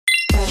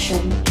现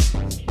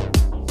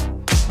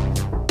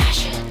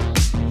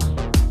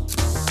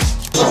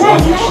在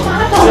已经发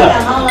动了。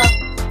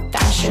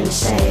Fashion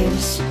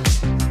saves.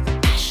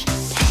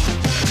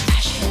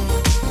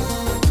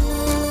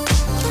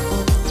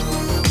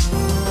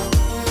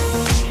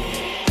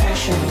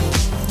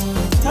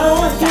台湾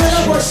第二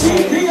个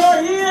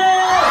CPRE，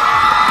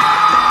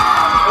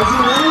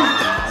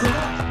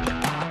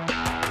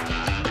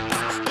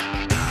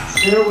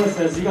 Share with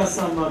us. You got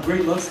some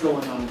great looks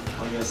going on.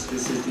 Oh yes,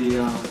 this is the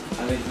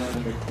Alexander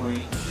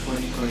McQueen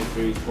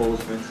 2023 Fall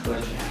Men's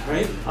Collection.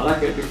 Right? I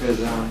like it because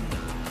it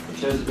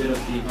shows a bit of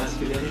the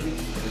masculinity,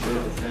 a bit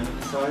of the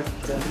feminine side.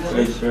 Definitely. So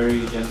it's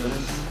very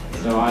gentleness.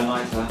 So I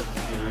like that.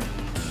 You know,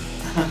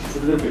 it's a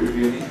little bit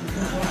revealing,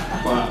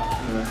 but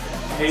you know.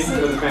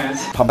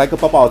 旁白个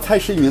抱抱，蔡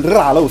诗芸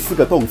辣露4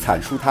个洞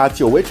惨输他，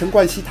久违陈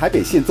冠希台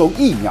北现踪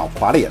1秒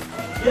垮脸。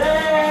耶！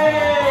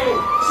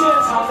现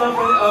场的这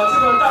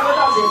个大哥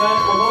大姐们，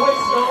我们会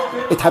使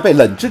用。台北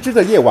冷吱吱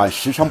的夜晚，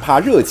时尚趴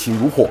热情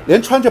如火，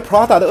连穿着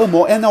Prada 的恶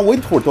魔 Anna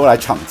Wintour 都来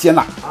场间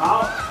啦。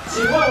好，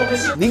请问我们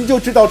您就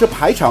知道这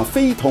排场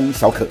非同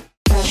小可。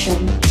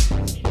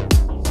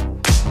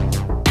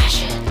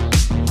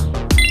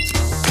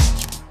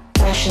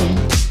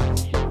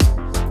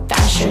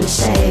Fashion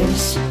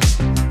saves.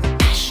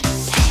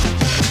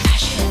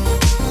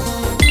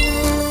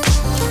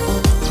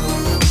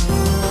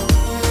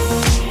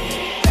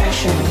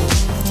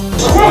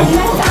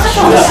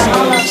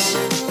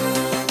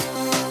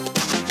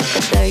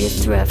 Whether you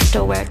thrift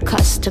or wear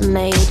custom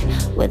made,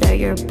 whether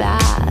you're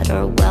bad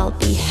or well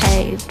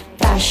behaved,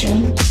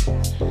 fashion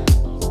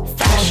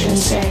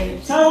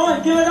saves. 台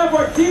湾第二个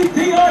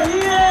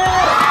CPRE，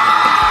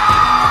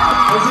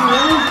 我是人。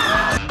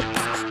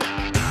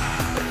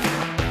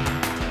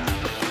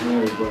 Hello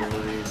everybody, my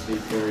name is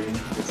Steve Perry.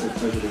 It's a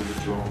pleasure to meet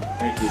you all.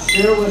 Thank you.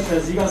 Share with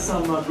us. You got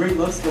some great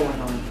looks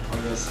going on. Oh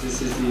yes,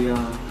 this is the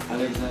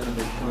Alexander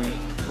McQueen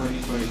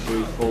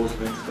 2023 Fall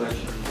Men's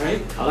Collection.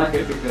 Right? I like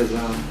it because it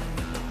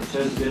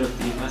shows a bit of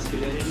the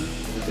masculinity,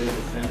 a bit of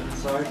the feminine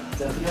side.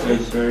 Definitely. So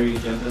it's very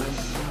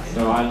gentleness.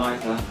 So I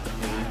like that.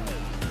 You know,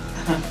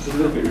 it's a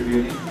little bit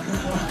revealing,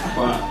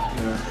 but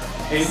you know,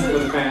 aim for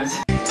the fans.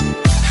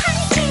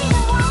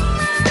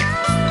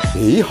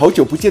 咦，好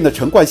久不见的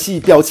陈冠希，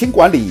表情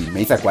管理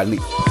没在管理。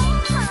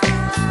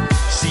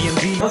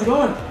How's it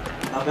going?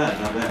 Not bad,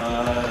 not bad.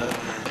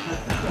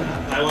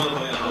 台湾的朋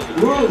友好久不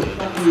见。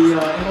那你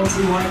MOC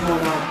玩过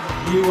吗？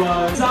你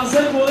掌声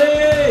鼓励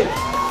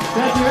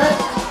 ，Thank you.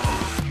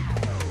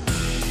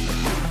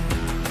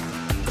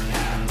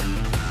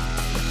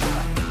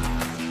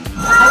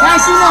 好开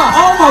心哦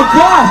 ！Oh my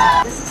God!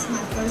 This is my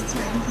first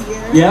time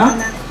here. Yeah. And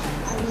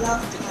I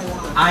love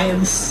Taiwan. I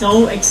am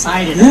so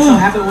excited, so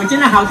happy. 我真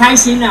的好开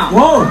心哦！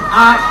哇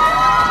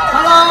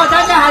！Hello，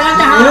 大家好，大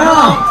家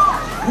好。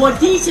我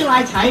第一次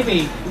来台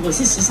北，我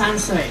是13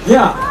岁。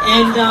Yeah.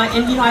 And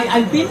you know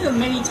I've been there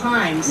many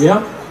times.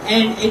 Yeah.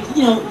 And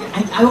you know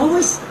I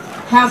always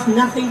have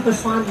nothing but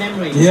fond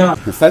memories. Yeah.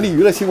 三立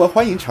娱乐新闻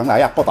欢迎常来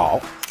呀，报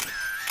道。